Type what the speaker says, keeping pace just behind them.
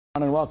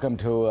And welcome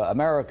to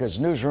America's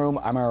Newsroom.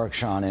 I'm Eric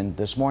Shawn in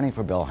this morning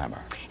for Bill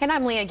Hemmer. And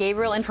I'm Lea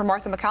Gabrielle in for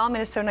Martha McCallum. It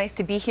is so nice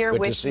to be here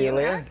with you. Good to see you,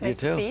 Lea. Nice You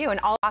too. to see you in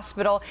all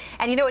hospital.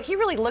 And you know what? He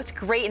really looked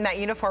great in that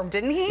uniform,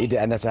 didn't he? He did,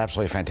 and that's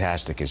absolutely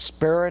fantastic. His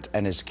spirit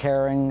and his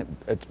caring,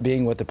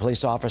 being with the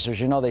police officers.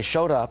 You know, they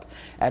showed up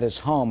at his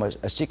home,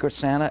 a Secret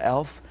Santa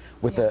elf,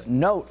 with a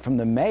note from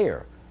the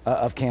mayor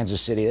of Kansas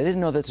City. They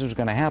didn't know that this was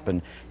going to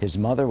happen. His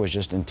mother was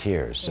just in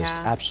tears. Just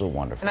absolutely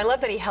wonderful. And I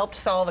love that he helped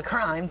solve a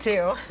crime,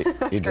 too.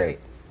 That's great.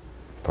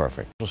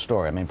 Perfect.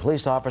 Story. I mean,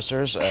 police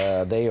officers,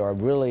 they are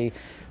really,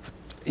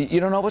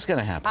 you don't know what's going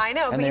to happen. I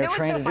know, and but you know they're what's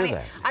trained so to funny? do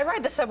that. I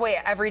ride the subway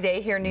every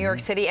day here in New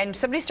York City, and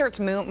somebody starts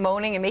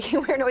moaning and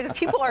making weird noises.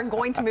 People are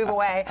going to move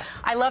away.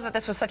 I love that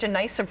this was such a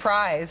nice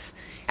surprise,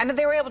 and that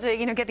they were able to,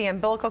 you know, get the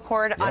umbilical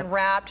cord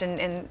unwrapped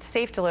and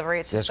safe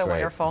delivery. It's just so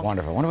wonderful.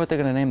 Wonderful. I wonder what they're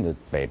going to name the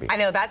baby. I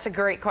know, that's a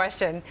great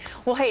question.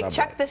 Well, hey,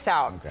 check this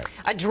out. Okay.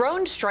 A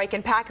drone strike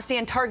in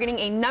Pakistan targeting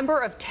a number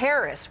of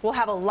terrorists. We'll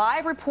have a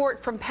live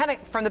report from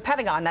the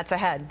Pentagon that's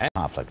ahead. And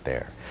conflict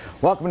there.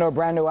 Welcome to a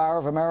brand new hour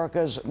of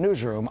America's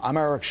Newsroom. I'm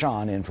Eric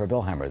Shawn in for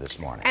Bill Hemmer this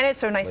morning. And it's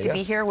so nice to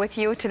be here with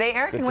you today,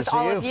 Eric, and with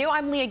all of you.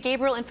 I'm Lea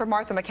Gabrielle in for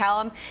Martha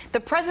McCallum. The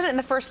President and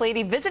the First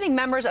Lady visiting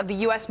members of the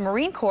U.S.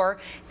 Marine Corps.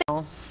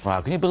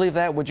 Wow, can you believe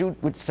that? Would you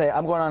say,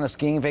 I'm going on a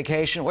skiing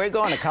vacation? Where are you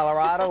going, to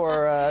Colorado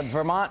or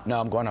Vermont? No,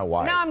 I'm going to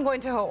Hawaii. No, I'm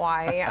going to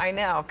Hawaii. I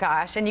know,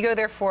 gosh. And you go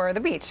there for the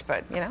beach,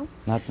 but, you know.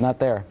 Not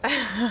there.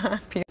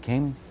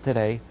 Came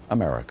today,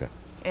 America.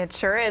 It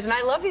sure is. And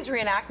I love these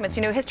reenactments.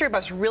 You know, history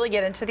buffs really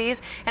get into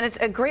these, and it's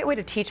a great way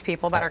to teach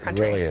people about our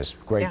country. It really is.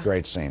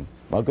 Great scene.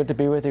 Well, good to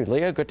be with you.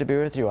 Lea, good to be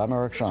with you. I'm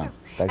Eric Shawn.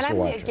 Thanks for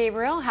watching. And I'm Lea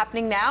Gabrielle.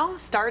 Happening now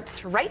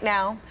starts right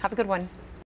now. Have a good one.